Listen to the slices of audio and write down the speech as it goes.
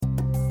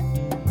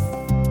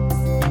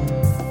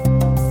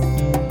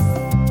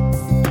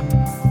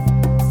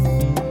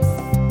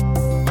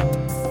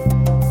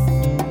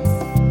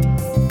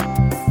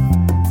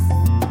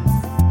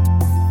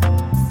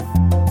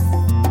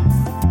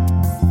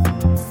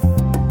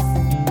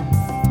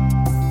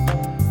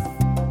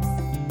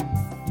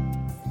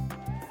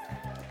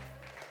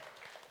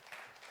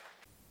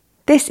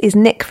This is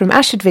Nick from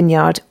Ashford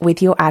Vineyard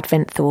with your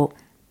Advent thought.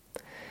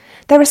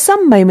 There are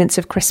some moments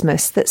of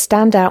Christmas that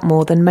stand out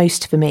more than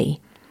most for me.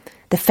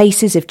 The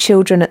faces of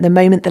children at the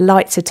moment the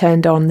lights are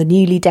turned on the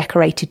newly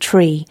decorated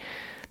tree.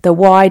 The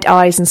wide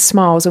eyes and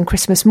smiles on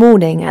Christmas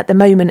morning at the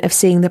moment of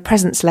seeing the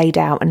presents laid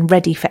out and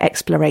ready for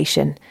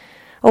exploration.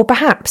 Or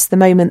perhaps the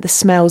moment the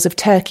smells of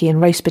turkey and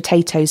roast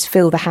potatoes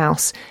fill the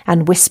house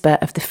and whisper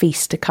of the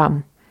feast to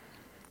come.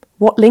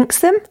 What links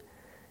them?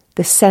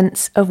 The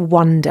sense of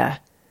wonder.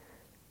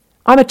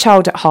 I'm a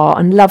child at heart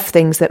and love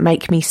things that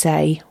make me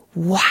say,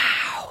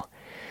 wow.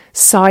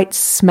 Sights,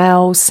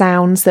 smells,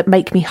 sounds that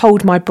make me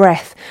hold my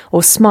breath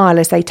or smile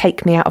as they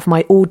take me out of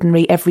my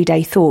ordinary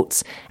everyday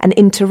thoughts and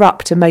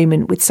interrupt a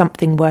moment with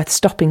something worth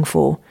stopping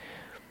for.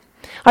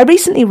 I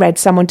recently read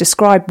someone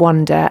describe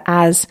wonder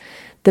as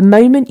the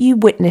moment you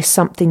witness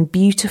something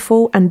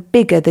beautiful and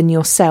bigger than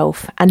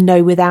yourself and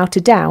know without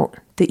a doubt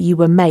that you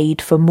were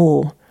made for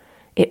more.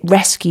 It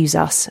rescues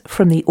us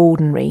from the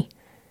ordinary.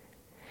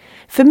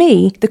 For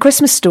me, the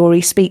Christmas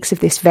story speaks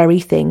of this very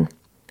thing.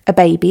 A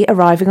baby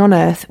arriving on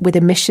earth with a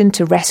mission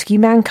to rescue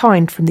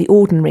mankind from the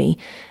ordinary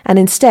and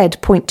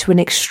instead point to an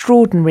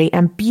extraordinary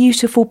and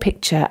beautiful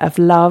picture of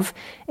love,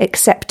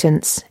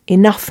 acceptance,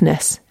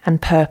 enoughness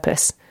and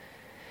purpose.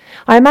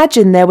 I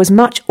imagine there was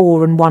much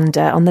awe and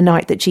wonder on the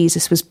night that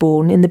Jesus was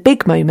born in the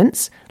big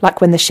moments, like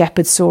when the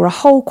shepherds saw a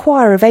whole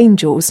choir of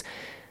angels,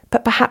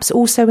 but perhaps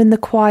also in the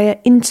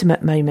quiet,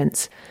 intimate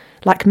moments,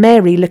 like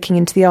Mary looking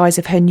into the eyes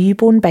of her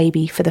newborn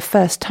baby for the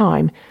first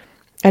time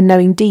and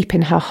knowing deep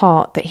in her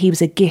heart that he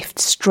was a gift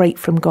straight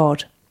from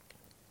God.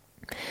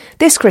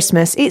 This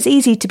Christmas, it's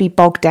easy to be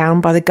bogged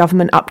down by the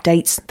government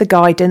updates, the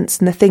guidance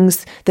and the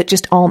things that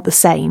just aren't the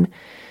same.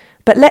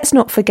 But let's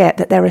not forget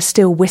that there are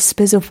still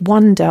whispers of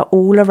wonder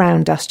all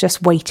around us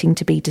just waiting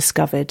to be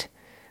discovered.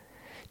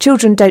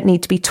 Children don't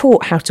need to be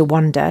taught how to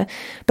wonder,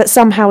 but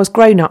somehow as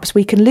grown-ups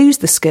we can lose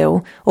the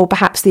skill, or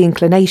perhaps the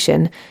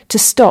inclination, to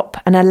stop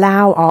and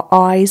allow our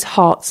eyes,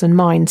 hearts and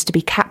minds to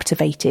be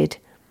captivated.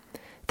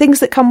 Things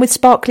that come with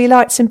sparkly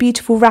lights and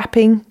beautiful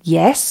wrapping,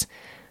 yes,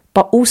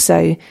 but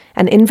also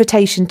an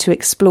invitation to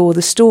explore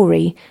the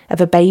story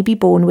of a baby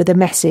born with a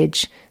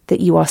message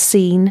that you are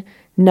seen,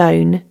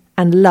 known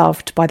and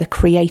loved by the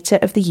creator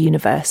of the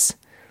universe.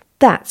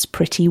 That's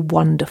pretty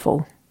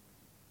wonderful.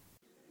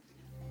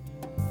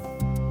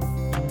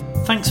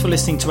 Thanks for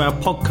listening to our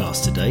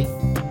podcast today,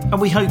 and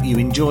we hope you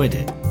enjoyed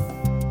it.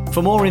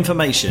 For more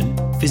information,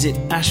 visit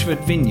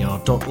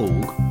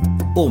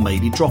ashfordvineyard.org or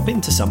maybe drop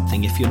into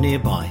something if you're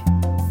nearby.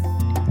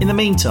 In the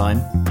meantime,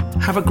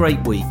 have a great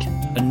week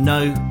and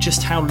know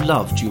just how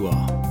loved you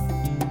are.